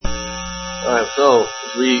Alright, so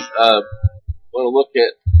we want to look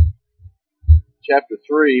at chapter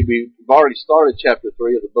 3. We've already started chapter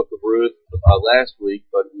 3 of the book of Ruth last week,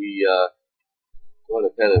 but we want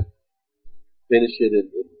to kind of finish it and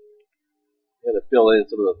kind of fill in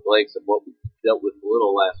some of the blanks of what we dealt with a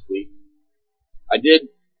little last week. I did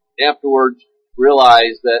afterwards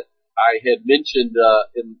realize that I had mentioned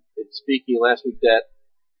in speaking last week that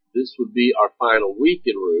this would be our final week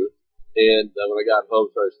in Ruth. And when I got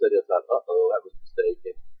home, started studying, I thought, that was a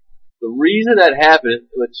mistake. And the reason that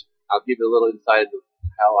happened, which I'll give you a little insight into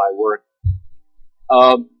how I work,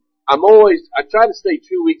 I try to stay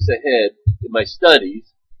 2 weeks ahead in my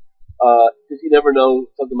studies, because you never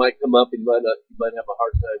know, something might come up and you might have a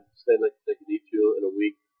hard time staying like you need to in a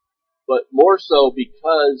week. But more so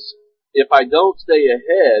because if I don't stay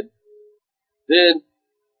ahead, then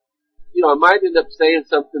I might end up saying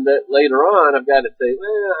something that later on I've got to say,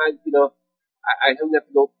 I don't have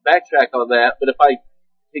to go backtrack on that. But if I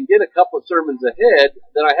can get a couple of sermons ahead,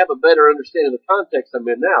 then I have a better understanding of the context I'm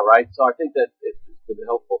in now, right? So I think that it's been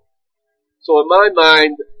helpful. So in my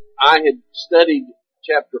mind, I had studied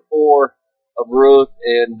chapter 4 of Ruth,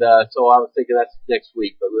 and so I was thinking that's next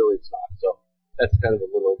week, but really it's not. So that's kind of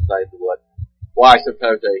a little insight into why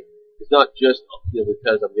sometimes it's not just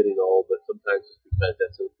because I'm getting old, but sometimes it's because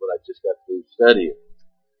that's what I just got through studying.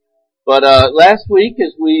 But last week,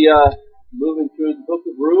 as we moving through the book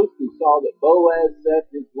of Ruth, we saw that Boaz set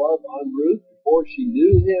his love on Ruth before she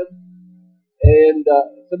knew him, and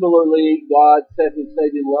similarly, God set his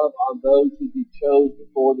saving love on those who He chose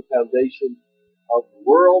before the foundation of the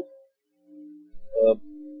world.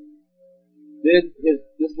 Then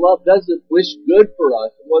this love doesn't wish good for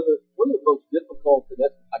us. One of the most difficult, and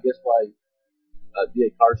that's I guess why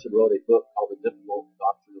D.A. Carson wrote a book called The Difficult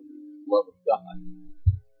Doctrine of the Love of God.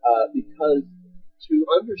 Because to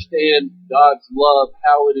understand God's love,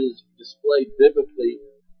 how it is displayed biblically,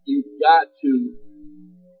 you've got to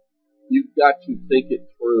think it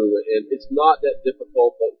through. And it's not that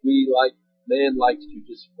difficult, but man likes to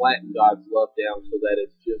just flatten God's love down so that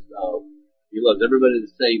it's just, He loves everybody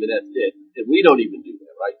the same and that's it. And we don't even do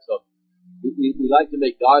that, right? So we like to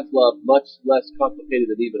make God's love much less complicated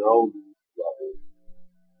than even our own love is.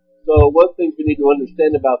 So one thing we need to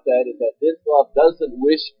understand about that is that this love doesn't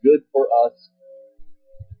wish good for us,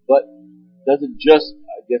 but doesn't just,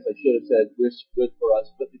 I guess I should have said, wish good for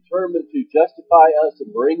us, but determined to justify us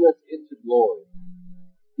and bring us into glory.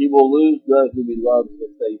 He will lose those whom He loves in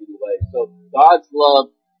a saving way. So God's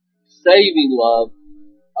love, saving love,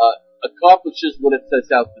 accomplishes what it sets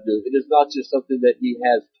out to do. It is not just something that He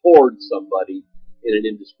has towards somebody in an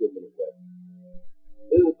indiscriminate way.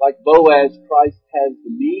 Like Boaz, Christ has the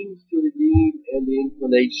means to redeem and the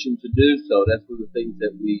inclination to do so. That's one of the things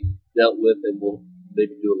that we dealt with, and we'll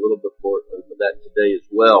maybe do a little bit more of that today as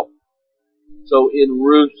well. So in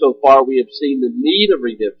Ruth so far we have seen the need of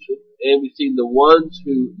redemption, and we've seen the ones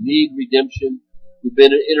who need redemption. We've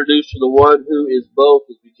been introduced to the one who is both,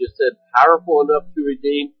 as we just said, powerful enough to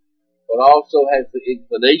redeem, but also has the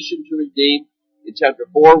inclination to redeem. In chapter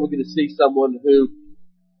 4 we're going to see someone who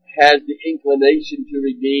has the inclination to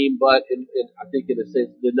redeem, but I think in a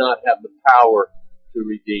sense did not have the power to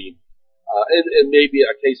redeem. And maybe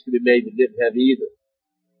a case could be made that didn't have either.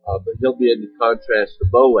 But he'll be in the contrast to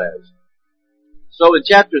Boaz. So in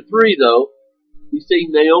chapter 3 though, we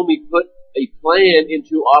see Naomi put a plan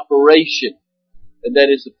into operation. And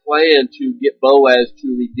that is a plan to get Boaz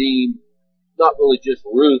to redeem not really just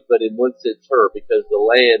Ruth, but in one sense her, because the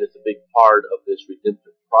land is a big part of this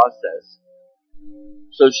redemptive process.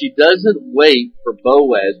 So she doesn't wait for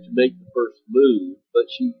Boaz to make the first move, but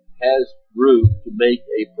she has Ruth to make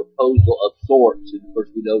a proposal of sorts. And of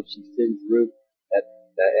course we know she sends Ruth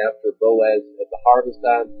after Boaz at the harvest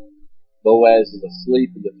time. Boaz is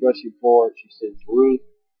asleep in the threshing floor. She sends Ruth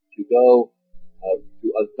to go to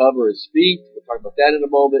uncover his feet. We'll talk about that in a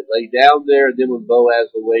moment. Lay down there, and then when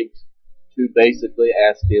Boaz awakes, to basically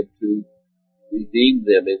ask him to redeem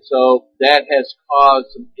them. And so that has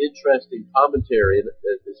caused some interesting commentary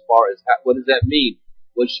as far as what does that mean?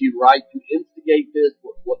 Was she right to instigate this?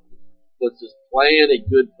 Was this plan a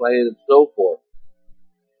good plan, and so forth?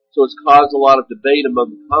 So it's caused a lot of debate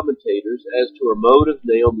among the commentators as to her motive,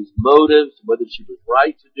 Naomi's motives, whether she was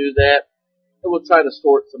right to do that. And we'll try to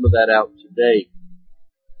sort some of that out today.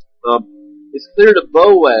 It's clear to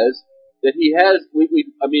Boaz that he has,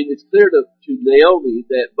 it's clear to Naomi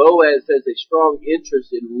that Boaz has a strong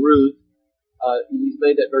interest in Ruth. He's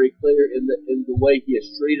made that very clear in the way he has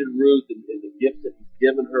treated Ruth and the gifts that he's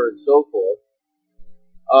given her and so forth.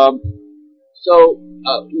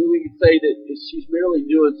 We could say that she's merely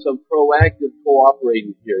doing some proactive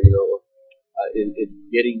cooperating here, in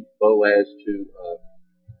getting Boaz to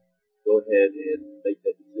go ahead and make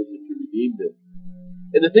that decision to redeem them.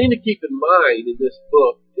 And the thing to keep in mind in this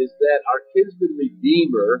book is that our kinsman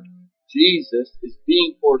redeemer, Jesus, is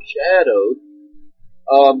being foreshadowed.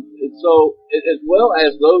 And so, as well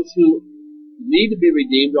as those who need to be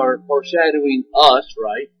redeemed are foreshadowing us,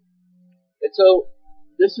 right? And so,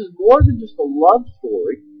 this is more than just a love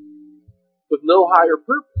story with no higher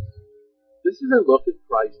purpose. This is a look at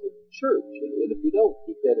Christ and the church. And if you don't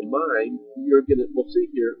keep that in mind, we'll see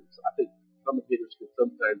here, I think commentators can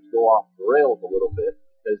sometimes go off the rails a little bit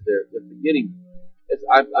because they're beginning. As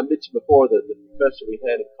I mentioned before, the professor we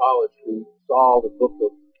had in college who saw the book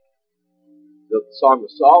of the Song of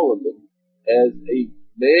Solomon as a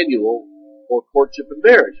manual for courtship and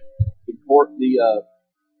marriage. The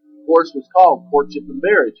course was called Courtship and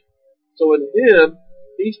Marriage. So in him,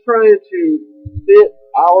 he's trying to fit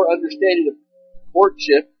our understanding of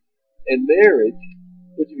courtship and marriage,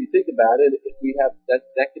 which if you think about it, if we have that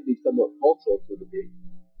can be somewhat cultural to a degree,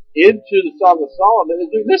 into the Song of Solomon.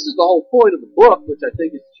 And this is the whole point of the book, which I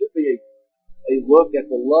think should be a look at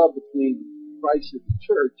the love between Christ and the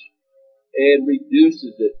church, and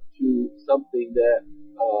reduces it to something that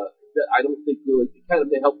I don't think really kind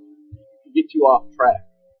of may help get you off track.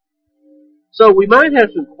 So we might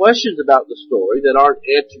have some questions about the story that aren't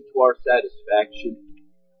answered to our satisfaction.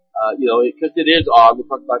 Because it is odd. We'll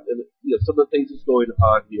talk about some of the things that's going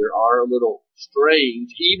on here are a little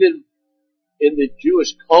strange. Even in the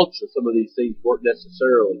Jewish culture, some of these things weren't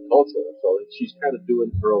necessarily cultural. So she's kind of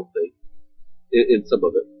doing her own thing in some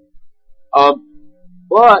of it.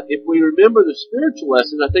 But if we remember the spiritual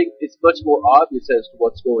lesson, I think it's much more obvious as to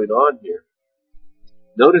what's going on here.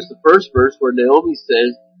 Notice the first verse where Naomi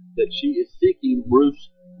says that she is seeking Ruth's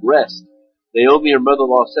rest. Naomi, her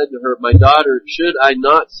mother-in-law, said to her, "My daughter, should I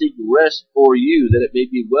not seek rest for you, that it may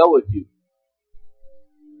be well with you?"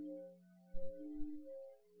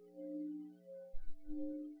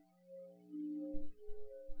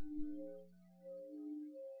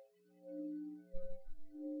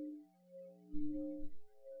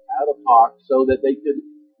 Out of hawk, so that they could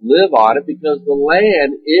live on it, because the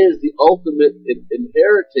land is the ultimate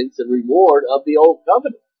inheritance and reward of the old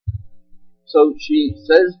covenant. So she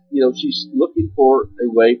says, she's looking for a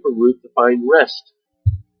way for Ruth to find rest.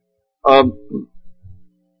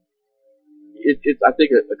 It's I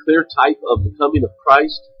think, a clear type of the coming of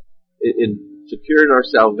Christ in securing our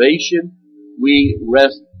salvation. We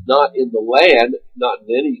rest not in the land, not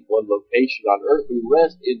in any one location on earth. We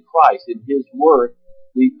rest in Christ, in His Word.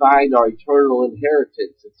 We find our eternal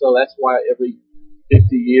inheritance. And so that's why every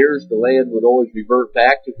 50 years the land would always revert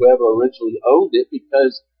back to whoever originally owned it,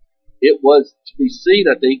 because it was to be seen,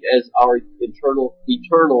 I think, as our eternal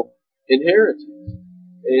inheritance.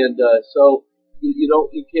 And so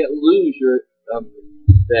you can't lose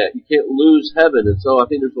that. You can't lose heaven. And so I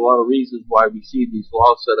think there's a lot of reasons why we see these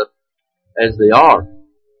laws set up as they are.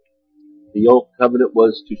 The old covenant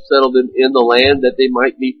was to settle them in the land that they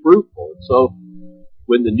might be fruitful. And so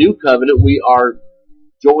when the new covenant, we are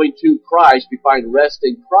joined to Christ, we find rest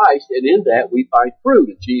in Christ, and in that we find fruit.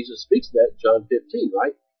 And Jesus speaks of that in John 15,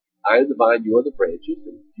 right? I am the vine, you are the branches,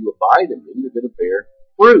 and if you abide in me, you're going to bear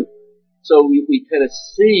fruit. So we kind of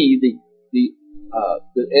see the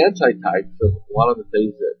antitypes of a lot of the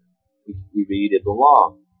things that we read in the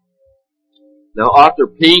law. Now, Arthur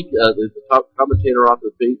Pink, the commentator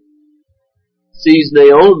Arthur Pink, sees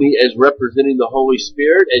Naomi as representing the Holy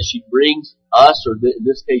Spirit as she brings us, or in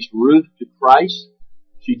this case Ruth, to Christ.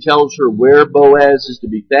 She tells her where Boaz is to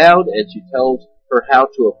be found, and she tells her how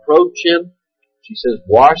to approach him. She says,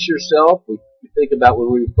 wash yourself. We think about when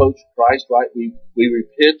we approach Christ, right? We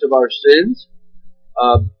repent of our sins.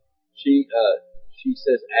 She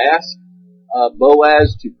says, ask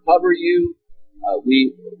Boaz to cover you. When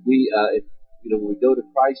we go to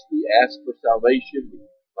Christ, we ask for salvation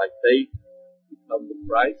by faith. We come to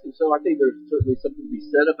Christ, and so I think there's certainly something to be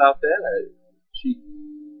said about that.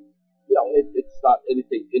 It's not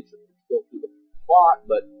anything intricate to go through the plot,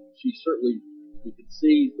 but she certainly, you can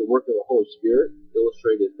see the work of the Holy Spirit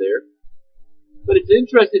illustrated there. But it's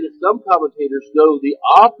interesting that some commentators go the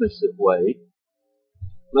opposite way.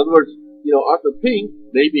 In other words, Arthur Pink,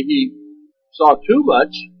 maybe he saw too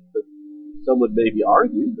much, but some would maybe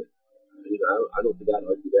argue, but I don't think I'd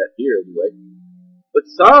argue that here anyway. But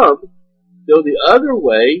some go the other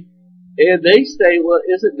way, and they say, well,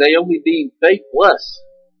 isn't Naomi being faithless?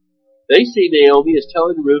 They see Naomi as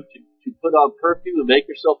telling Ruth to put on perfume and make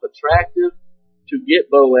herself attractive to get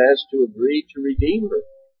Boaz to agree to redeem her.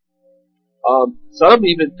 Some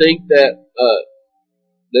even think that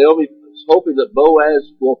Naomi is hoping that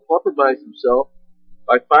Boaz will compromise himself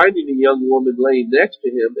by finding a young woman laying next to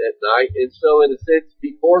him at night, and so in a sense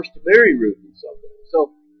be forced to marry Ruth in some way.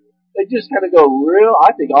 So they just kind of go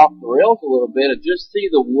I think, off the rails a little bit and just see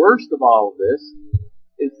the worst of all of this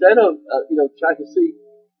instead of, trying to see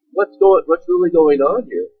what's really going on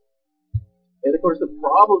here. And of course the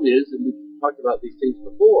problem is, and we've talked about these things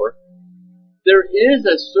before, there is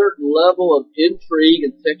a certain level of intrigue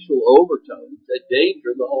and sexual overtones, a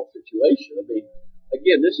danger in the whole situation. I mean,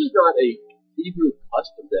 again, this is not a Hebrew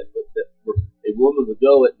custom that a woman would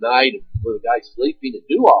go at night with a guy sleeping and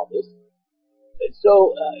do all this. And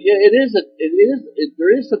so,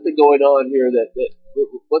 there is something going on here that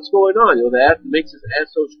what's going on? That makes us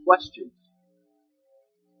ask those questions.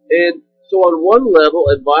 And so on one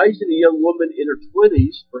level, advising a young woman in her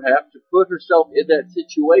 20s, perhaps, to put herself in that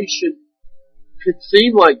situation could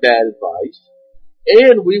seem like bad advice.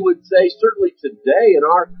 And we would say, certainly today in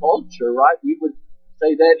our culture, right, we would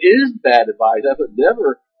say that is bad advice. I would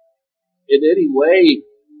never in any way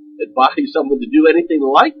advise someone to do anything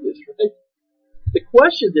like this, right? The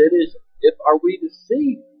question then is, are we to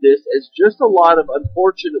see this as just a lot of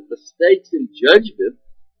unfortunate mistakes in judgment?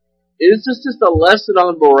 Is this just a lesson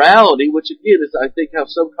on morality, which again is, I think, how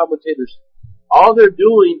some commentators, all they're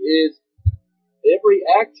doing is every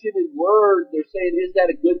action and word, they're saying, is that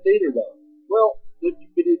a good thing or not? Well, the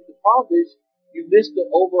problem is, you miss the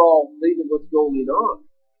overall thing of what's going on.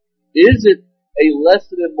 Is it a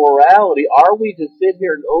lesson in morality? Are we to sit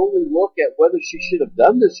here and only look at whether she should have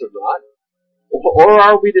done this or not? Or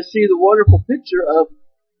are we to see the wonderful picture of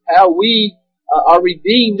how we are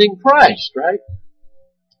redeemed in Christ, right?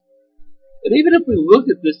 And even if we look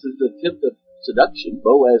at this as an attempt of seduction,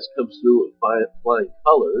 Boaz comes through with flying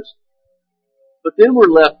colors, but then we're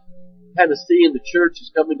left kind of seeing the church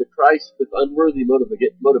is coming to Christ with unworthy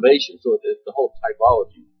motivation, so the whole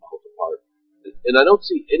typology falls apart. And I don't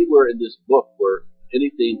see anywhere in this book where any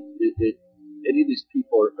of these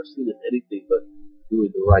people are seen as anything but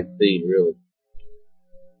doing the right thing, really.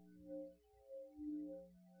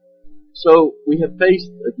 So we have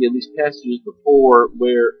faced, again, these passages before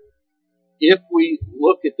where if we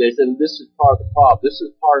look at this, and this is part of the problem, this is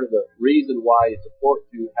part of the reason why it's important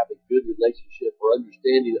to have a good relationship or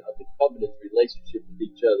understanding of the covenant relationship with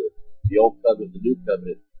each other, the Old Covenant, the New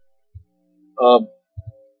Covenant. I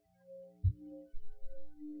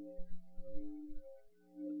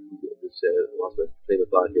lost my train of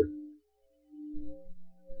thought here.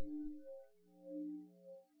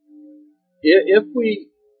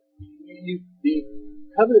 The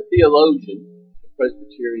covenant theologian,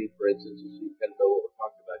 Presbyterian, for instance, so you kind of know what we're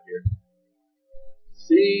talking about here,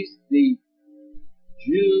 sees the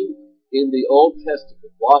Jew in the Old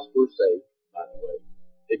Testament, lost or saved, by the way.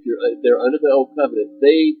 If they're under the Old Covenant,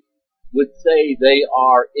 they would say they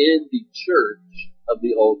are in the church of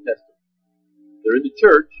the Old Testament. They're in the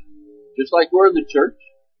church, just like we're in the church.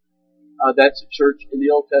 That's a church in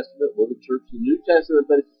the Old Testament. We're the church in the New Testament,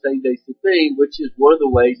 but it's the same basic thing, which is one of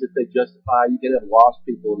the ways that they justify you can have lost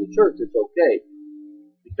people in the church. It's okay.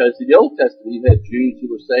 Because in the Old Testament, you had Jews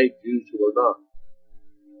who were saved, Jews who were not.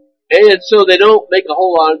 And so they don't make a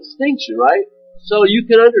whole lot of distinction, right? So you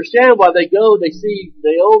can understand why they see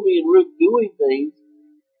Naomi and Ruth doing things.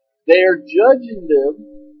 They're judging them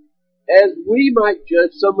as we might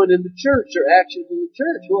judge someone in the church, their actions in the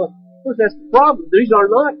church. Well, of course, that's the problem. These are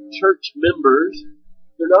not church members.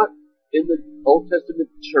 They're not in the Old Testament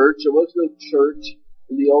church. There was no church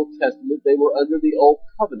in the Old Testament. They were under the Old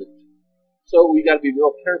Covenant. So we got to be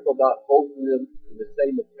real careful about holding them in the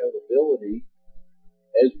same accountability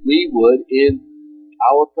as we would in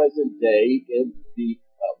our present day, in the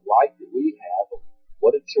light that we have of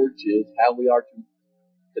what a church is, how we are to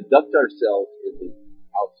conduct ourselves in the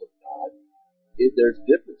house of God. There's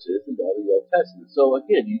differences in the Old Testament. So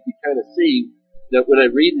again, you kind of see that when I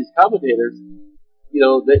read these commentators,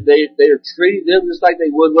 they are treating them just like they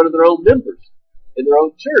would one of their own members in their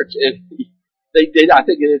own church. And I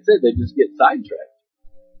think it said they just get sidetracked.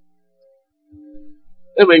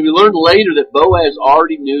 Anyway, we learned later that Boaz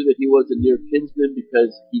already knew that he was a near kinsman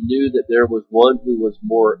because he knew that there was one who was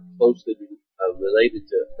more closely related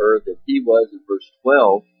to her than he was in verse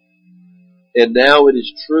 12. And now it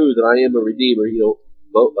is true that I am a redeemer.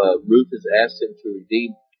 Ruth has asked him to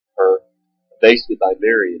redeem her, basically by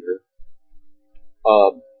marrying her.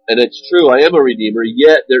 And it's true, I am a redeemer,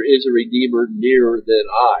 yet there is a redeemer nearer than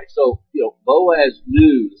I. So, Boaz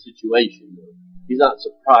knew the situation. He's not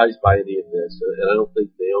surprised by any of this, and I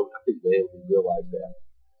think Naomi realized that.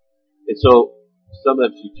 And so, some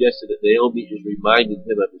have suggested that Naomi is reminding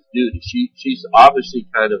him of his duty. She's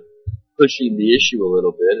obviously kind of pushing the issue a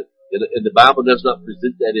little bit. And the Bible does not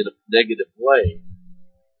present that in a negative way.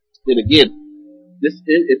 And again, this is,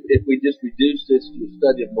 if we just reduce this to a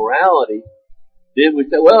study of morality, then we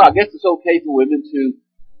say, well, I guess it's okay for women to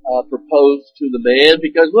propose to the man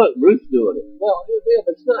because look, Ruth's doing it. Well, yeah,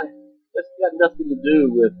 but it's not. That's got nothing to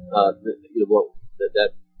do with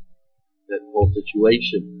that whole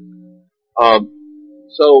situation.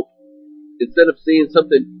 So instead of seeing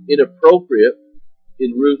something inappropriate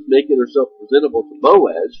in Ruth making herself presentable to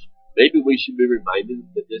Boaz, maybe we should be reminded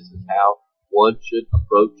that this is how one should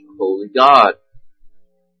approach a holy God.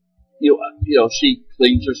 She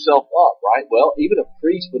cleans herself up, right? Well, even a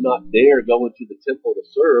priest would not dare go into the temple to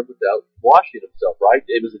serve without washing himself, right?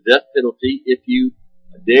 It was a death penalty if you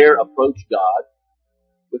dare approach God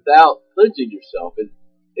without cleansing yourself.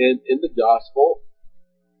 And in the gospel,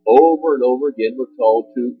 over and over again, we're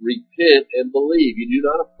told to repent and believe. You do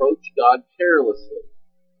not approach God carelessly.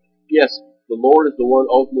 Yes, the Lord is the one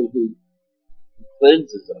ultimately who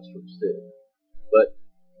cleanses us from sin, but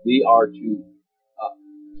we are to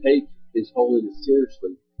take His holiness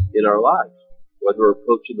seriously in our lives. Whether we're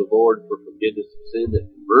approaching the Lord for forgiveness of sin and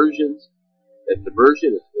conversion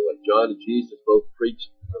is like John and Jesus both preached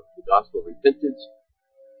the gospel of repentance.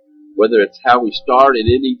 Whether it's how we start and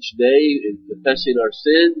end each day in confessing our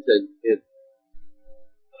sins and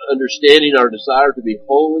understanding our desire to be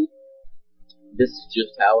holy, this is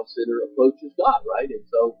just how a sinner approaches God, right? And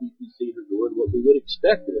so we see her doing what we would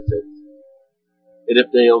expect in a sense. And if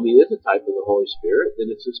Naomi is a type of the Holy Spirit, then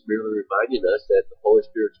it's just merely reminding us that the Holy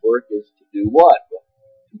Spirit's work is to do what?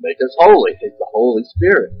 To make us holy. It's the Holy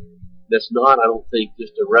Spirit. That's not, I don't think,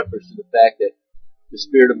 just a reference to the fact that the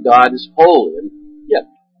Spirit of God is holy. And yeah,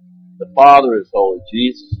 the Father is holy,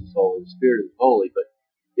 Jesus is holy, the Spirit is holy, but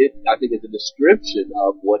I think it's a description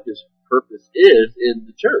of what His purpose is in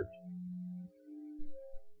the church.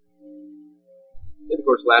 And of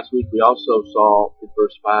course, last week we also saw in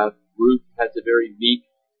verse 5, Ruth has a very meek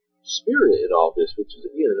spirit in all this, which is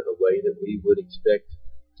again a way that we would expect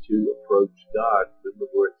to approach God. Remember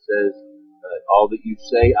where it says, all that you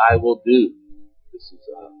say I will do. This is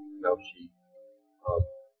how she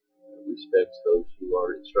respects those who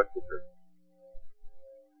are instructing her.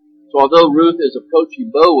 So although Ruth is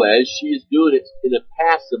approaching Boaz, she is doing it in a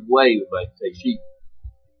passive way, we might say. She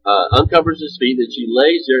uncovers his feet and she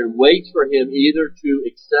lays there and waits for him either to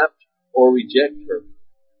accept or reject her.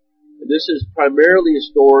 And this is primarily a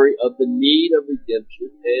story of the need of redemption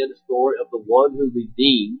and a story of the one who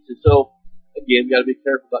redeems. And so, again, we've got to be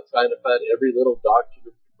careful about trying to find every little doctrine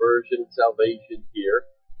of conversion and salvation here.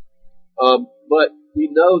 But we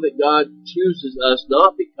know that God chooses us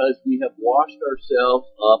not because we have washed ourselves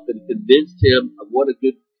up and convinced Him of what a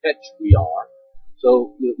good catch we are.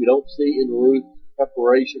 So we don't see in Ruth's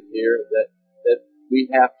preparation here that we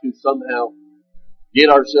have to somehow get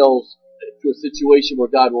ourselves to a situation where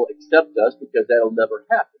God will accept us, because that'll never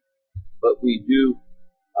happen. But we do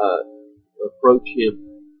approach Him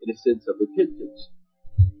in a sense of repentance.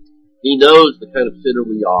 He knows the kind of sinner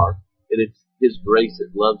we are, and it's His grace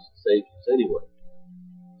that loves and saves us anyway.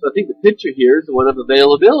 So I think the picture here is the one of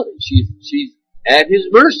availability. She's at His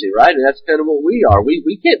mercy, right? And that's kind of what we are.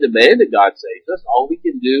 We can't demand that God saves us. All we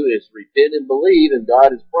can do is repent and believe, and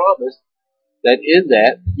God has promised that in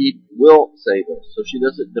that He will save us. So she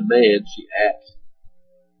doesn't demand, she asks.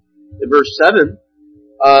 In verse 7,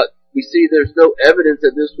 we see there's no evidence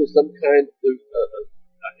that this was some kind of,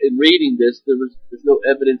 in reading this, there's no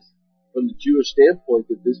evidence from the Jewish standpoint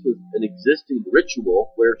that this was an existing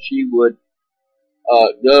ritual where she would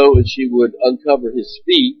go and she would uncover his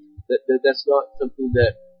feet. That's not something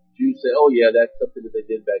that Jews say, oh yeah, that's something that they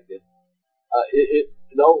did back then.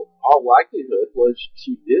 In all likelihood was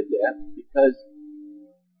she did that because,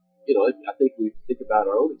 I think we think about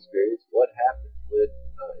our own experience. What happens when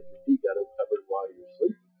your feet got uncovered while you're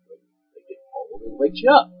sleeping? They get cold and it wakes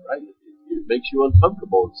you up, right? It makes you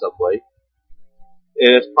uncomfortable in some way.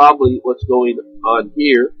 And it's probably what's going on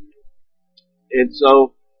here. And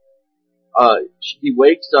so, he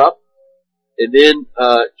wakes up and then,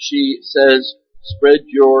 she says, spread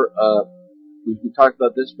your, we talked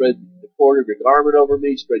about this, spread the corner of your garment over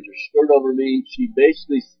me, spread your skirt over me. She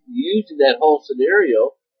basically, using that whole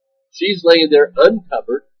scenario, she's laying there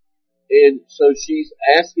uncovered, and so she's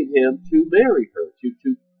asking him to marry her,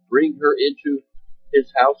 to bring her into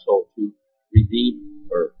his household, to redeem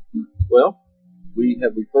her. Well, we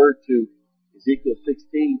have referred to Ezekiel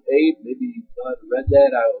 16:8. Maybe you've not read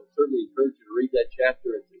that. I would certainly encourage you to read that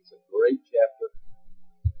chapter. It's a great chapter.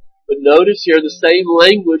 But notice here the same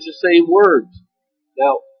language, the same words.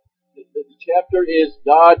 Now, the chapter is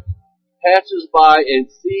God passes by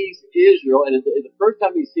and sees Israel, and the first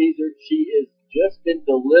time he sees her, she has just been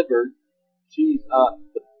delivered. She's, a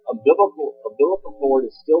umbilical cord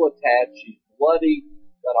is still attached. She's bloody,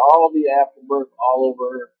 got all the afterbirth all over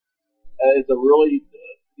her. It's a really,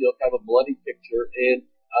 kind of a bloody picture, and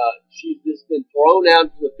she's just been thrown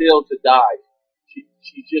out into the field to die.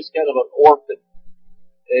 She's just kind of an orphan,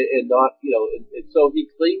 and not, and so he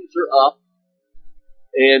cleans her up,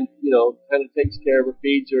 and kind of takes care of her,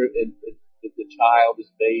 feeds her, and the child,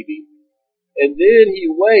 this baby, and then he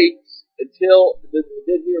waits until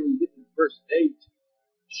then here we get to verse 8.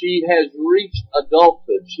 She has reached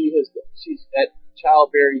adulthood. She's at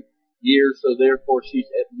childbearing years, so therefore she's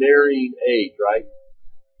at marrying age, right?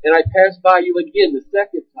 And I passed by you again the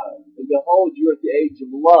second time, and behold, you are at the age of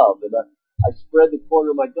love, and I spread the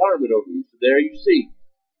corner of my garment over you. So there you see,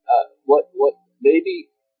 what maybe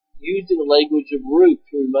using the language of Ruth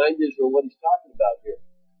to remind Israel what he's talking about here.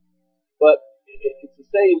 But it's the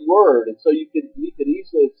same word, and so he could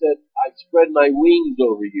easily have said, I spread my wings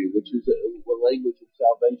over you, which is a language of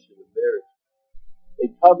salvation and marriage, and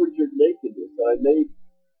covered your nakedness, and I made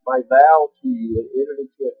my vow to you and entered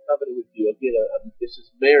into a covenant with you. Again, this is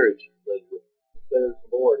marriage language, declares the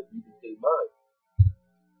Lord, and you became mine.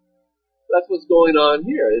 So that's what's going on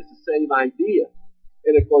here. It's the same idea.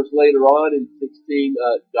 And of course, later on in 16,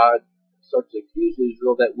 God starts to accuse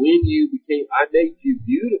Israel that when I made you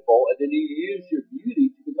beautiful, and then you used your beauty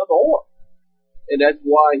to become a whore. And that's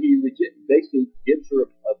why he basically gives her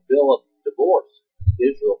a bill of divorce,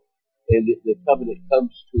 Israel, and the covenant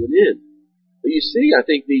comes to an end. But you see, I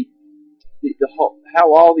think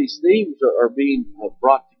how all these themes are being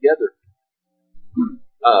brought together.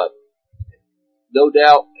 No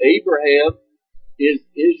doubt, Abraham is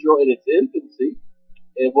Israel in its infancy.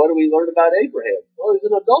 And what do we learn about Abraham? Well, he's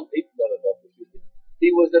an adult. He's not an adult.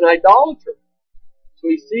 He was an idolater. So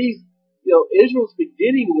he sees, Israel's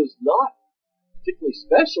beginning was not particularly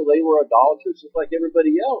special. They were idolaters just like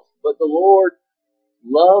everybody else. But the Lord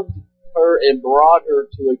loved her and brought her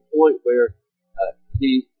to a point where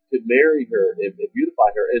he could marry her and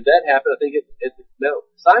beautify her. And that happened, I think, at Mount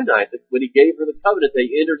Sinai. When he gave her the covenant, they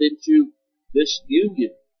entered into this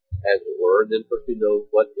union, as it were. And then first we know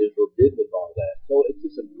what Israel did with all that. So it's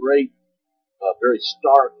just a great, very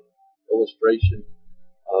stark illustration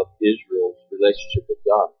of Israel's relationship with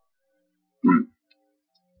God.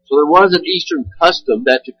 So there was an Eastern custom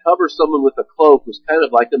that to cover someone with a cloak was kind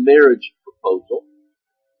of like a marriage proposal.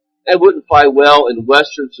 That wouldn't fly well in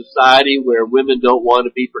Western society where women don't want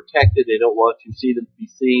to be protected. They don't want to see them be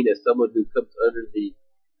seen as someone who comes under the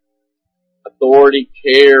authority,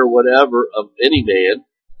 care, whatever of any man.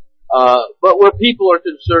 But where people are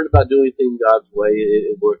concerned about doing things God's way,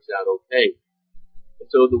 it works out okay. And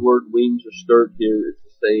so the word wings or skirt here is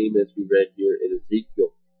the same as we read here in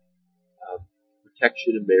Ezekiel.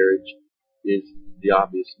 Protection in marriage is the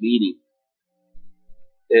obvious meaning.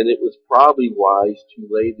 And it was probably wise to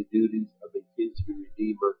lay the duties of a kinsman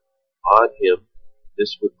redeemer on him.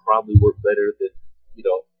 This would probably work better than, in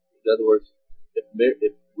other words,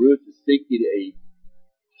 if Ruth is seeking a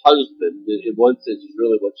husband, in one sense is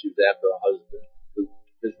really what she was after, a husband,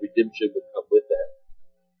 whose redemption would come with that.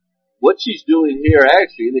 What she's doing here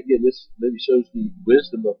actually, and again this maybe shows the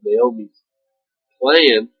wisdom of Naomi's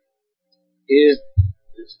plan, is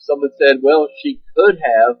someone said, well, she could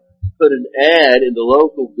have put an ad in the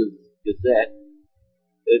local gazette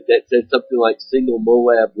that said something like, single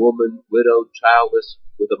Moab woman, widowed, childless,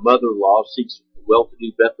 with a mother-in-law, seeks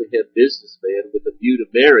well-to-do Bethlehem businessman with a view to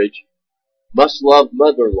marriage, must love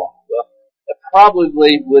mother-in-law. Well, that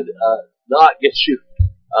probably would not get you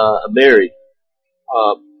married.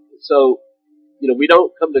 So, we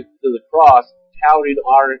don't come to the cross touting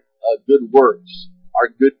our good works, our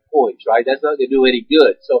good points, right? That's not going to do any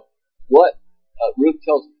good. So what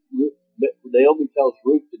Naomi tells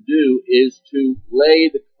Ruth to do is to lay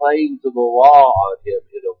the claims of the law on him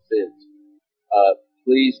in a sense.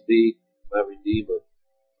 Please be my redeemer.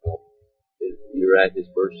 You're at his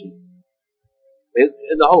mercy.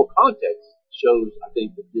 And the whole context shows, I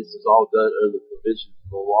think, that this is all done under the provisions of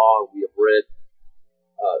the law. We have read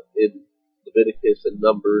in Leviticus and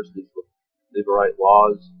Numbers, these Levirate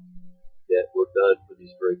laws that were done for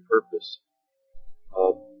this very purpose.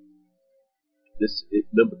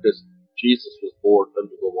 Remember, because Jesus was born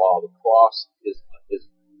under the law, the cross is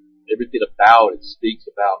everything about it speaks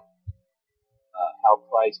about how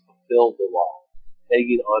Christ fulfilled the law.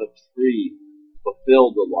 Hanging on a tree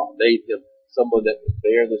fulfilled the law, made him someone that could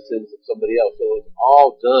bear the sins of somebody else. So it was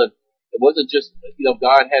all done. It wasn't just,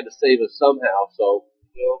 God had to save us somehow, so,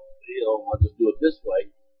 I'll just do it this way.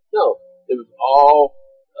 No, it was all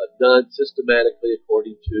done systematically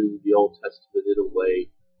according to the Old Testament in a way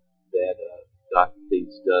that got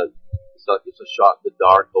things done. It's not just a shot in the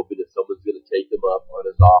dark hoping that someone's going to take him up on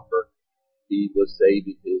his offer. he was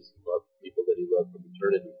saving his loved people that he loved from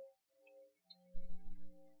eternity.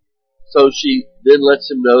 So she then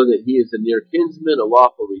lets him know that he is a near kinsman, a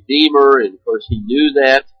lawful redeemer, and of course he knew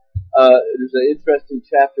that. There's an interesting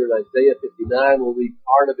chapter in Isaiah 59, we'll read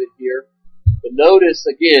part of it here. But notice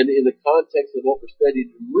again, in the context of what we're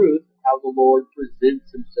studying in Ruth, how the Lord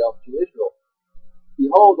presents himself to Israel.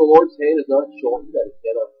 Behold, the Lord's hand is not shortened that it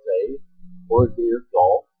cannot save, or his ear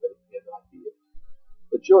dull that it cannot hear.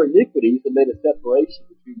 But your iniquities have made a separation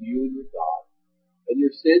between you and your God, and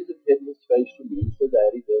your sins have hidden his face from you so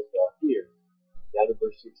that he does not hear. Down to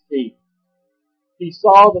verse 16. He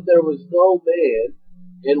saw that there was no man,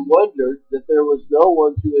 and wondered that there was no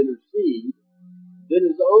one to intercede. Then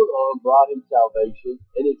his own arm brought him salvation,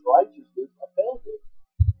 and his righteousness upheld him.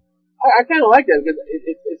 I kind of like that, because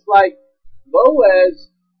it's like Boaz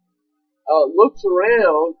looks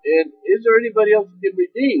around, and is there anybody else who can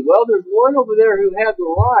redeem? Well, there's one over there who had the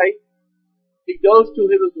right. He goes to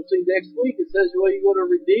him, as we'll see next week, and says, well, you're going to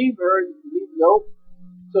redeem her, and no.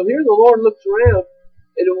 So here the Lord looks around,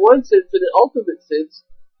 and in one sense, in an ultimate sense,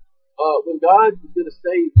 when God is going to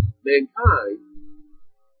save mankind,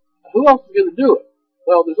 who else is going to do it?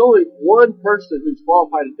 Well, there's only one person who's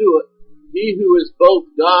qualified to do it, he who is both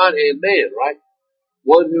God and man, right?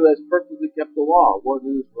 One who has perfectly kept the law, one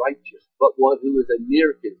who is righteous, but one who is a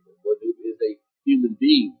near kinsman, one who is a human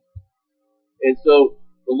being. And so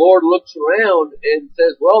the Lord looks around and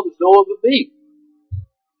says, well, there's no one but me.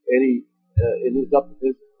 And he, his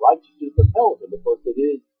righteousness upheld him. Of course, it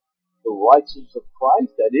is the righteousness of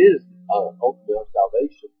Christ that is ultimate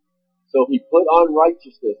salvation. So he put on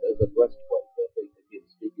righteousness as a breastplate. I think again,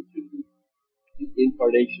 speaking to the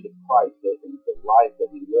incarnation of Christ and the life that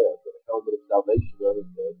he lived, the helmet of salvation on his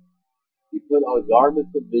head. He put on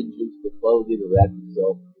garments of vengeance for clothing and wrapped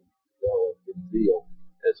himself in zeal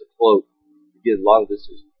as a cloak. Again, a lot of this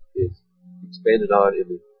is expanded on in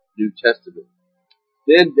the New Testament.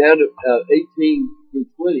 Then down to 18 through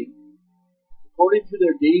 20. According to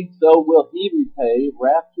their deeds, so will he repay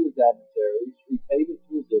wrath to his adversaries, repayment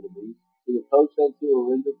to his enemies, to the coastlands who will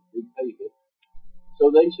render repayment. So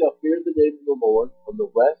they shall fear the name of the Lord from the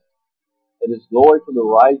west, and his glory from the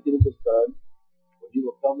rising of the sun. For he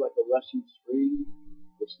will come like a rushing stream,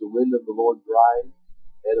 which the wind of the Lord drives,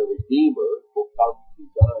 and a Redeemer will come to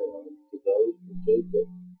Zion, to those from Jacob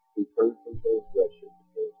who turn from transgression,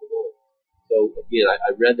 declares the Lord. So again,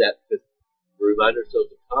 I read that to remind ourselves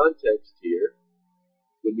of context here.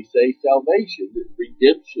 When we say salvation,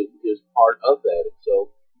 redemption is part of that. And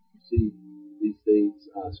so you see these things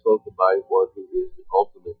spoken by one who is the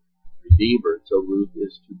ultimate Redeemer. So Ruth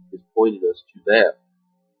is pointing us to that.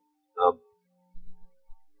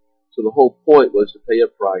 So the whole point was to pay a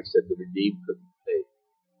price that the redeemed couldn't pay.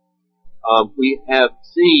 We have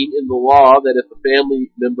seen in the law that if a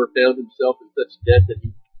family member found himself in such debt that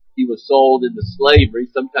he was sold into slavery,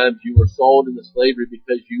 sometimes you were sold into slavery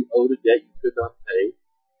because you owed a debt you could not pay,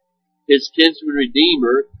 his kinsman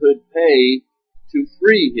redeemer could pay to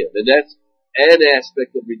free him. And that's an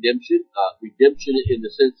aspect of redemption. Redemption in the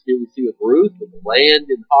sense here we see with Ruth, with the land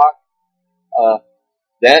in Hoc.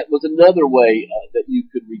 That was another way that you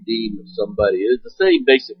could redeem somebody. It's the same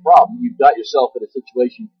basic problem. You've got yourself in a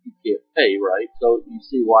situation you can't pay, right? So you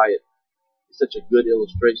see why it's such a good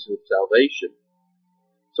illustration of salvation.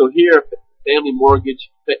 So here,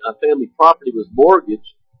 family property was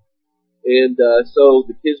mortgaged, and so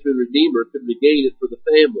the kinsman redeemer could regain it for the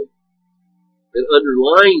family. And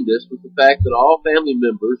underlying this was the fact that all family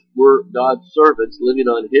members were God's servants living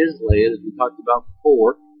on his land, as we talked about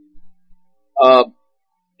before.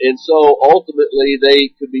 And so ultimately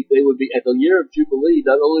they would be at the year of Jubilee,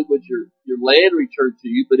 not only would your land return to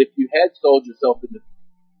you, but if you had sold yourself into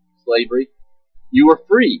slavery, you were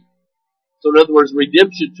free. So in other words,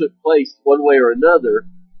 redemption took place one way or another,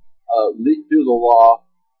 through the law,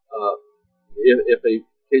 if a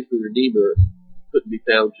kinsman redeemer couldn't be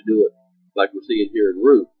found to do it, like we're seeing here in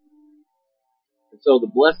Ruth. And so the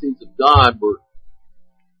blessings of God were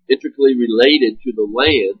intricately related to the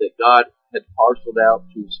land that God had parceled out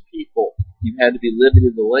to his people. You had to be living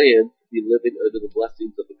in the land to be living under the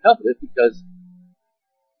blessings of the covenant, because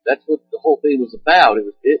that's what the whole thing was about.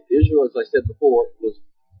 Israel, as I said before, was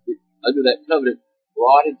under that covenant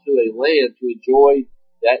brought into a land to enjoy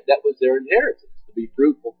that was their inheritance, to be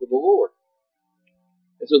fruitful for the Lord.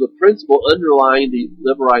 And so the principle underlying the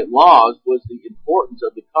Levirate laws was the importance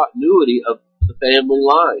of the continuity of the family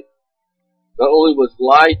line. Not only was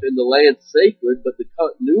life in the land sacred, but the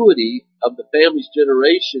continuity of the family's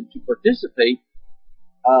generation to participate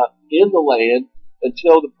in the land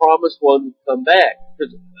until the promised one would come back,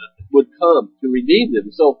 would come to redeem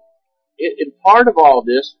them. So and part of all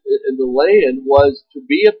this in the land was to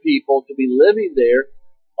be a people, to be living there,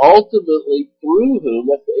 ultimately through whom,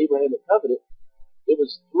 that's the Abrahamic covenant, it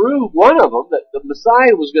was through one of them that the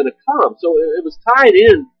Messiah was going to come. So it was tied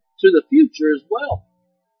in to the future as well.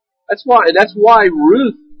 That's why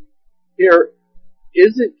Ruth here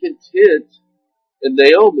isn't content, and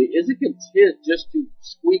Naomi isn't content just to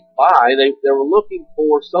squeak by. They were looking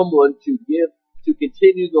for someone to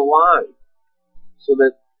continue the line, so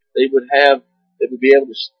that they would be able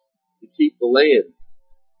to keep the land.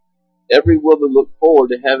 Every woman looked forward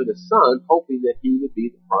to having a son, hoping that he would be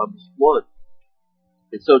the promised one.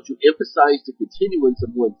 And so to emphasize the continuance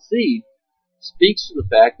of one's seed speaks to the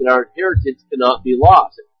fact that our inheritance cannot be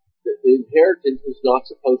lost. That the inheritance was not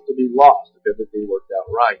supposed to be lost if everything worked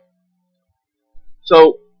out right.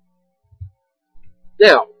 So,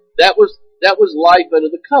 now, that was life under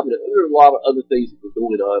the covenant. There were a lot of other things that were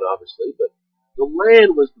going on, obviously, but the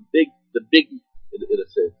land was the biggie in a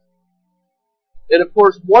sense. And of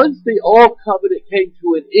course, once the old covenant came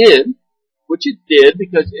to an end, which it did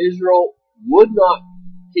because Israel would not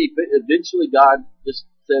keep it, eventually God just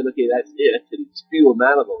said, okay, that's it, and he spew them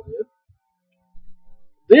out of the land.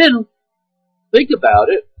 Then, think about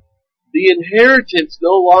it, the inheritance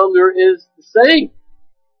no longer is the same.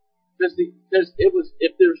 Because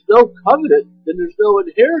if there's no covenant, then there's no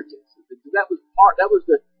inheritance. That was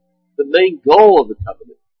the main goal of the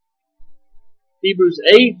covenant. Hebrews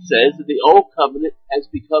 8 says that the old covenant has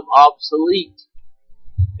become obsolete.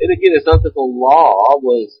 And again, it's not that the law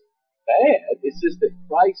was bad, it's just that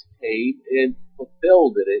Christ came and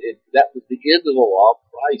fulfilled it. And that was the end of the law of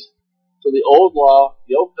Christ. So the old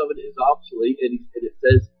covenant is obsolete, and it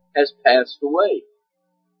says has passed away.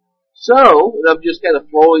 So, and I'm just kind of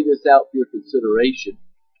throwing this out for your consideration.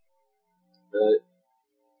 Kind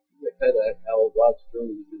of how God's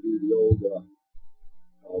trying to do the old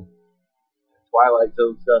Twilight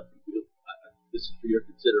Zone stuff. This is for your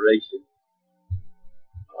consideration.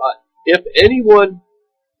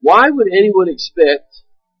 Why would anyone expect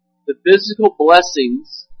the physical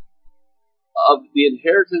blessings of the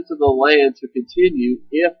inheritance of the land to continue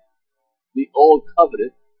if the old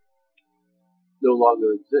covenant no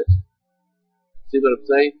longer exists? See what I'm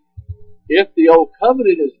saying? If the old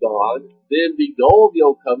covenant is gone, then the goal of the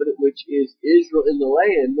old covenant, which is Israel in the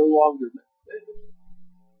land, no longer matters.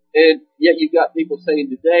 And yet you've got people saying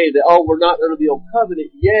today that, we're not under the old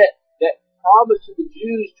covenant, yet that promise to the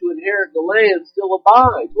Jews to inherit the land still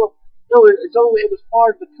abides. Well, no, it was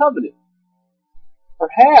part of the covenant.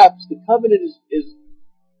 Perhaps the covenant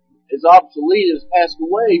is obsolete, has passed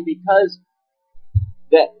away because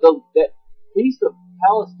that piece of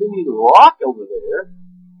Palestinian rock over there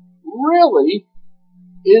really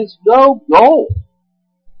is no goal.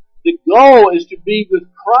 The goal is to be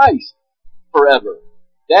with Christ forever.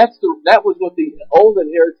 That was what the old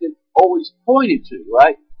inheritance always pointed to,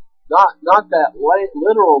 right? Not that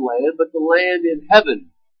literal land, but the land in heaven,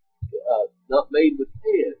 not made with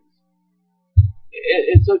hands.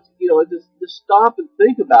 And so, just stop and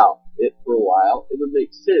think about it for a while. It would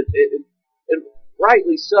make sense, and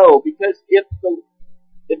rightly so, because if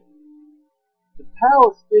the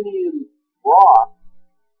Palestinian rock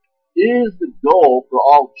is the goal for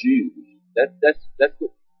all Jews, that's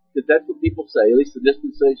what people say, at least the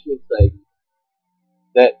dispensationalists say,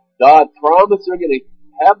 that God promised they're going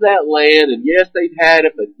to have that land, and yes, they've had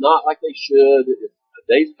it, but not like they should. The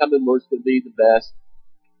day's coming where it's going to be the best.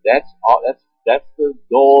 That's the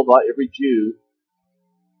goal of every Jew.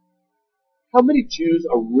 How many Jews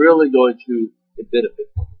are really going to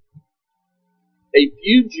benefit from it? A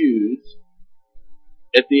few Jews,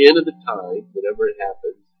 at the end of the time, whenever it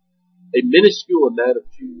happens, a minuscule amount of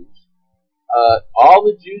Jews, all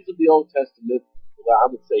the Jews of the Old Testament, well, I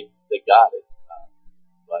would say they got it,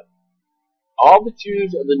 but all the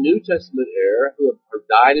Jews of the New Testament era who have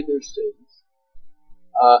died in their sins,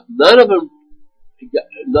 none of them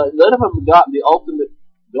have gotten the ultimate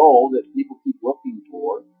goal that people keep looking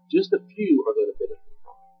for. Just a few are going to benefit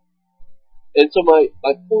from it. And so my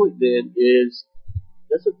point then is,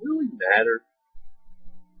 does it really matter?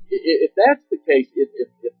 If that's the case, if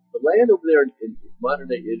the land over there in modern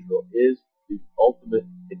day Israel is the ultimate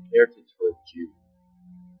inheritance for a Jew,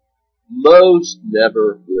 most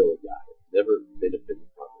never really got it, never benefited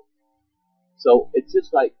from it. So it's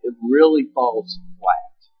just like, it really falls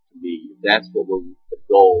flat to me. That's what the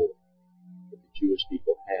goal that the Jewish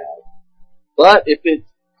people have. But if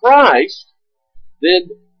it's Christ, then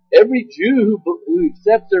every Jew who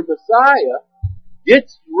accepts their Messiah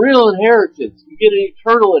gets real inheritance. You get an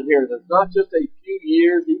eternal inheritance, not just a few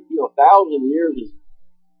years. 1,000 years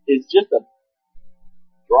is just a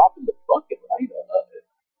drop in the bucket, right?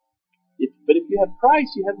 But if you have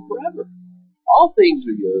Christ, you have Him forever. All things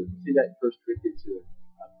are yours. See that in 1 Corinthians 2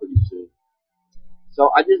 pretty soon. So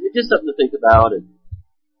it's just something to think about and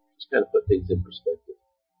just kind of put things in perspective.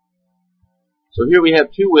 So here we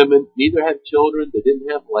have two women, neither had children, they didn't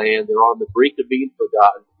have land, they're on the brink of being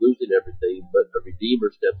forgotten, losing everything, but a Redeemer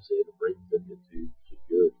steps in and brings them into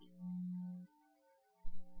security.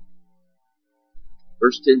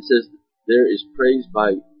 Verse 10 says, there is praise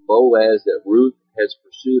by Boaz that Ruth has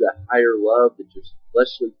pursued a higher love than just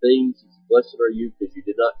fleshly things. Blessed are you because you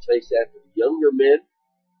did not chase after the younger men.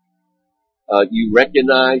 You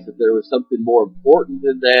recognize that there was something more important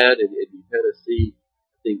than that, and you kind of see,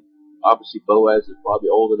 I think, obviously Boaz is probably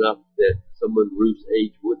old enough that someone Ruth's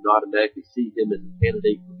age wouldn't automatically see him as a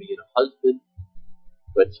candidate for being a husband.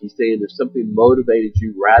 But she's saying there's something motivated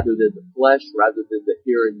you rather than the flesh, rather than the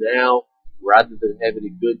here and now, rather than having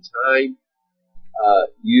a good time.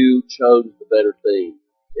 You chose the better thing.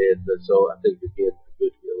 And so I think, again, a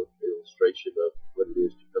good illustration of what it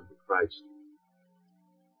is to come to Christ.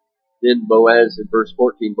 Then Boaz, in verse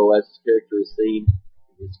 14, Boaz's character is seen.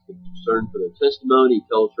 He's concerned for their testimony. He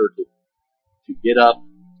tells her to get up,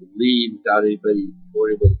 to leave without anybody, before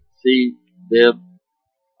anybody can see them.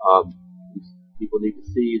 People need to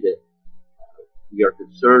see that we are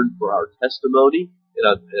concerned for our testimony.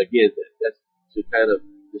 And again, that's to kind of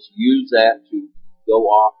just use that to go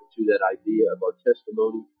off into that idea of our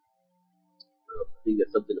testimony. I think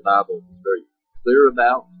that's something the Bible is very clear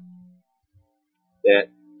about. That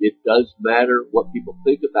it does matter what people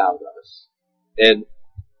think about us. And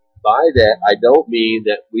by that, I don't mean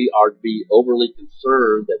that we are to be overly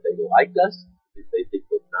concerned that they like us, if they think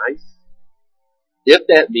we're nice. If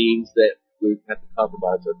that means that we have to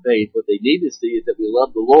compromise our faith, what they need to see is that we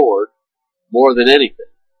love the Lord more than anything.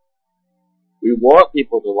 We want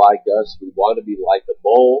people to like us. We want to be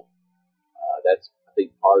likable. That's, I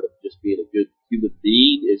think, part of just being a good human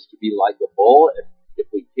being is to be likable if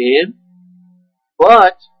we can.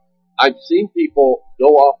 But I've seen people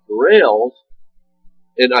go off the rails,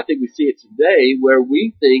 and I think we see it today, where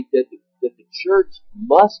we think that the church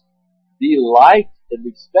must be liked and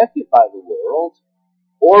respected by the world,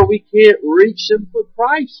 or we can't reach them for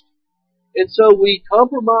Christ. And so we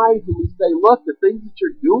compromise and we say, look, the things that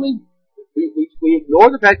you're doing, we ignore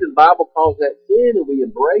the fact that the Bible calls that sin, and we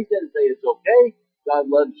embrace that and say it's okay. God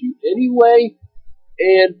loves you anyway.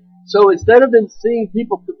 And so instead of them seeing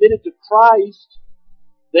people committed to Christ,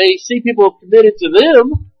 they see people committed to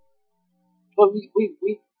them. But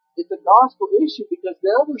it's a gospel issue, because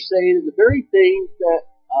now we're saying that the very things that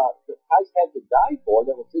Christ had to die for,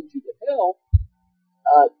 that will send you to hell,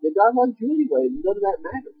 that God loves you anyway, and none of that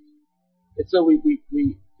matters. And so we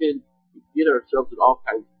can get ourselves in all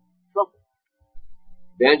kinds of trouble.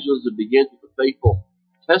 Evangelism begins with a faithful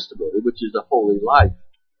testimony, which is a holy life.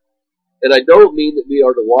 And I don't mean that we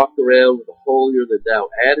are to walk around with a holier than thou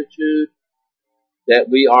attitude, that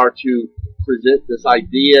we are to present this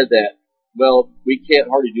idea that, well, we can't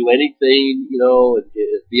hardly do anything, and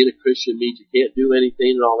being a Christian means you can't do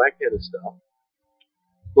anything and all that kind of stuff.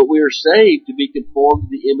 But we are saved to be conformed to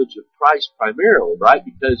the image of Christ primarily, right?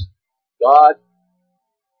 Because God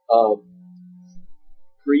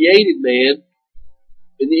created man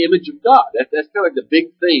in the image of God. That's kind of like the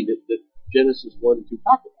big thing that Genesis 1 and 2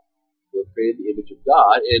 talk about. We're created in the image of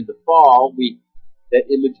God, and the fall, that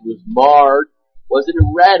image was marred, wasn't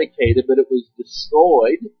eradicated, but it was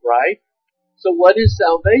destroyed, right? So what is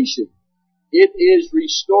salvation? It is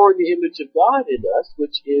restoring the image of God in us,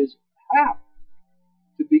 which is how?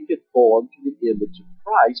 To be conformed to the image of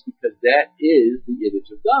Christ, because that is the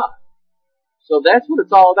image of God. So that's what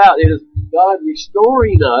it's all about. It is God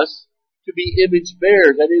restoring us to be image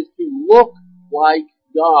bearers. That is, to look like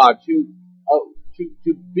God, to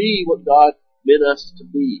be what God meant us to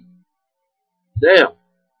be. Now,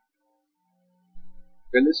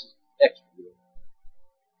 and this is extra good.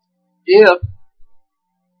 If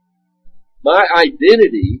my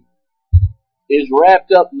identity is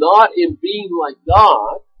wrapped up not in being like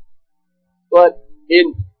God, but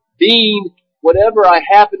in being whatever I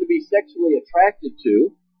happen to be sexually attracted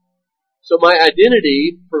to, so my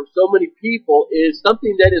identity for so many people is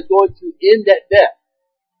something that is going to end at death.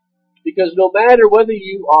 Because no matter whether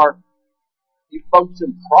you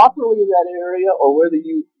function properly in that area or whether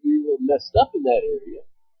you are messed up in that area,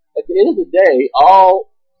 at the end of the day,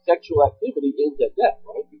 all sexual activity ends at death,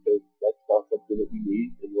 right? Because that's not something that we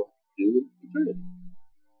need and will do in eternity.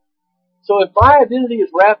 So if my identity is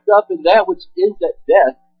wrapped up in that which ends at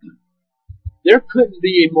death, there couldn't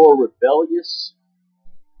be a more rebellious,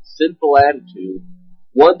 sinful attitude,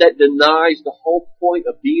 one that denies the whole point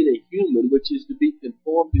of being a human, which is to be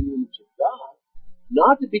conformed to the image of God,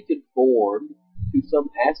 not to be conformed to some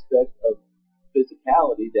aspect of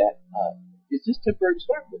physicality that is just temporary to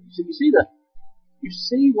start with. You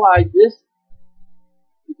see why the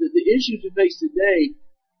issues we face today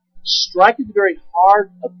strike at the very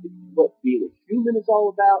heart of what being a human is all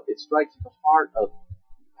about. It strikes at the heart of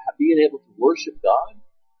being able to worship God.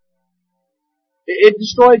 It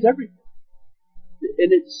destroys everything.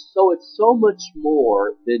 And it's so much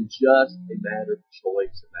more than just a matter of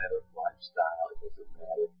choice, a matter of lifestyle. It doesn't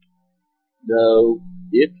matter. No,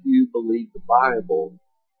 if you believe the Bible,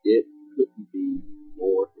 it couldn't be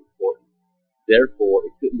more important. Therefore,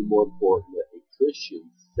 it couldn't be more important that a Christian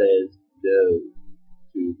says no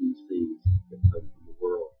to these things that come from the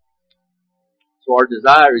world. So our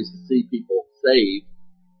desire is to see people saved,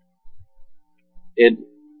 and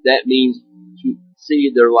that means to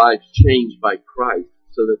see their lives changed by Christ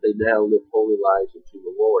so that they now live holy lives unto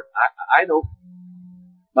the Lord.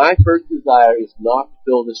 My first desire is not to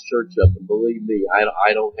fill this church up, and believe me,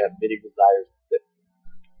 I don't have many desires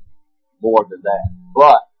more than that.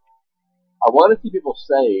 But I want to see people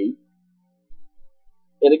saved,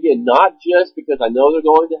 and again, not just because I know they're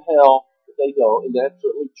going to hell if they don't, and that's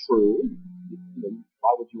certainly true.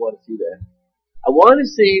 Why would you want to see that? I want to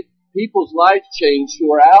see people's lives change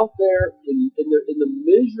who are out there in the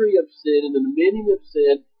misery of sin, in the dominion of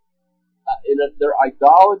sin, in their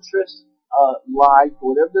idolatrous life,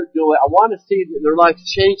 whatever they're doing. I want to see their lives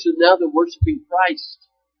change, and now they're worshiping Christ.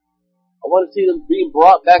 I want to see them being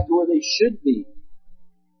brought back to where they should be.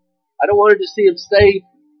 I don't want to just see them saved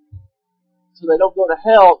so they don't go to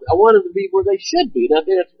hell. I want them to be where they should be. And I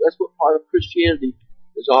think that's what part of Christianity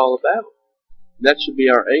is all about. And that should be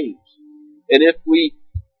our aims. And if we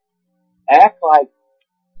act like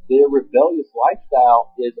their rebellious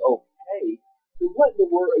lifestyle is okay, then what in the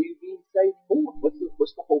world are you being saved for? What's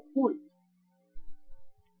the whole point?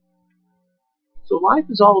 So life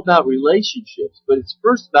is all about relationships, but it's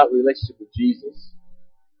first about relationship with Jesus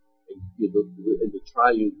and the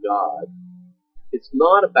triune God. It's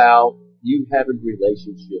not about you having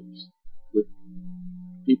relationships with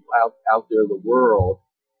people out there in the world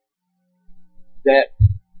that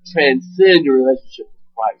transcend your relationship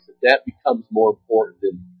with Christ. That becomes more important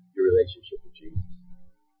than your relationship with Jesus.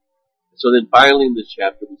 So then finally in this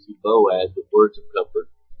chapter we see Boaz with words of comfort.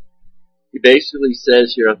 He basically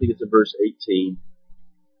says here, I think it's in verse 18.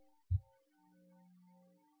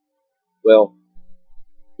 Well,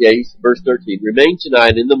 yeah, he's verse 13. Remain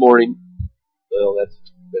tonight in the morning. Well, that's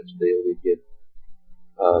daily again.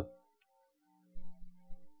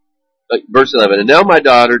 Verse 11. And now, my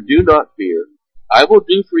daughter, do not fear. I will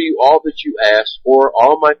do for you all that you ask, for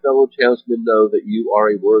all my fellow townsmen know that you are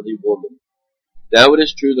a worthy woman. Now it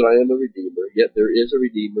is true that I am a redeemer, yet there is a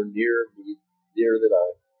redeemer nearer than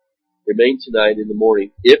I. Remain tonight in the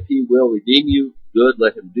morning. If he will redeem you, good,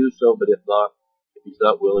 let him do so, but if not, if he's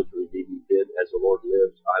not willing to redeem you, then as the Lord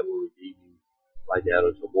lives, I will redeem you. Lie down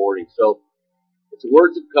until morning. So, it's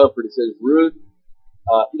words of comfort. It says, Ruth,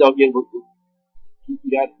 again,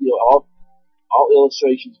 you got, all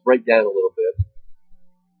illustrations break down a little bit.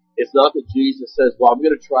 It's not that Jesus says, well, I'm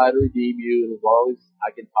going to try to redeem you, and as long as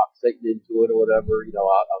I can talk Satan into it or whatever,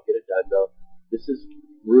 I'll get it done. No, this is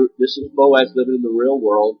Boaz living in the real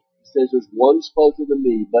world. He says, there's one who's closer than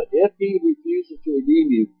me, but if he refuses to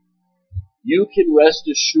redeem you, you can rest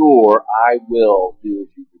assured I will do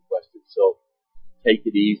as you requested. So, take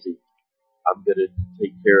it easy. I'm going to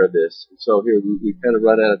take care of this. And so here, we kind of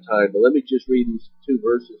run out of time, but let me just read these two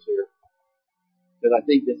verses here. And I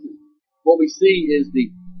think this is, what we see is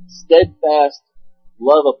the steadfast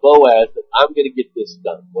love of Boaz that I'm going to get this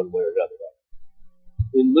done one way or another.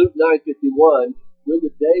 In Luke 9:51, when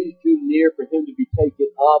the days drew near for him to be taken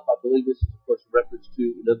up, I believe this is of course a reference to,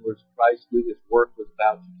 in other words, Christ knew his work was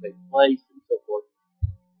about to take place and so forth.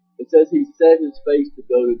 It says he set his face to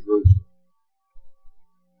go to Jerusalem.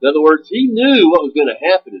 In other words, he knew what was going to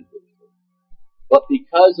happen in Jerusalem. But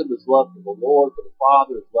because of his love for the Lord, for the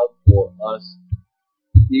Father, his love for us,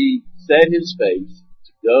 he set his face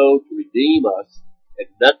to go to redeem us, and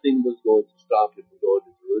nothing was going to stop him from going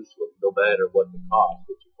to Jerusalem, no matter what the cost,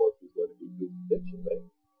 which of course was going to be crucifixion. Right?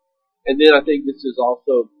 And then I think this is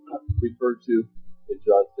also referred to in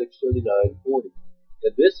John 6:39-40.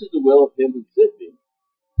 And this is the will of him who sent me,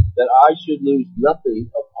 that I should lose nothing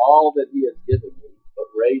of all that he has given me, but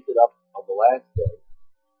raise it up on the last day.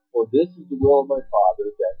 For this is the will of my Father,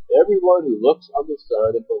 that everyone who looks on the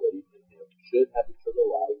Son and believes in him should have eternal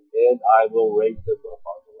life, and I will raise them up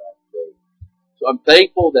on the last day. So I'm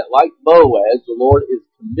thankful that, like Boaz, the Lord is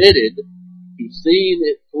committed to seeing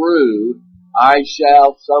it through. I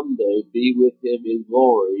shall someday be with him in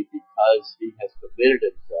glory, because he has committed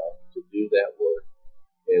himself to do that work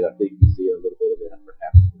And I think you see a little bit of that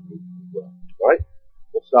perhaps in me as well. All right?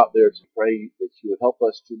 We'll stop there to pray that you would help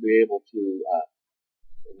us to be able to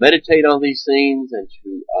meditate on these things and to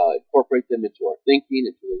incorporate them into our thinking,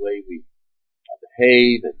 into the way we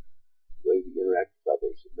behave and the way we interact with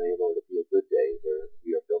others. And may, Lord, it be a good day where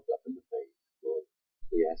we are built up in the faith. Lord,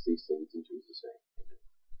 we ask these things in Jesus' name.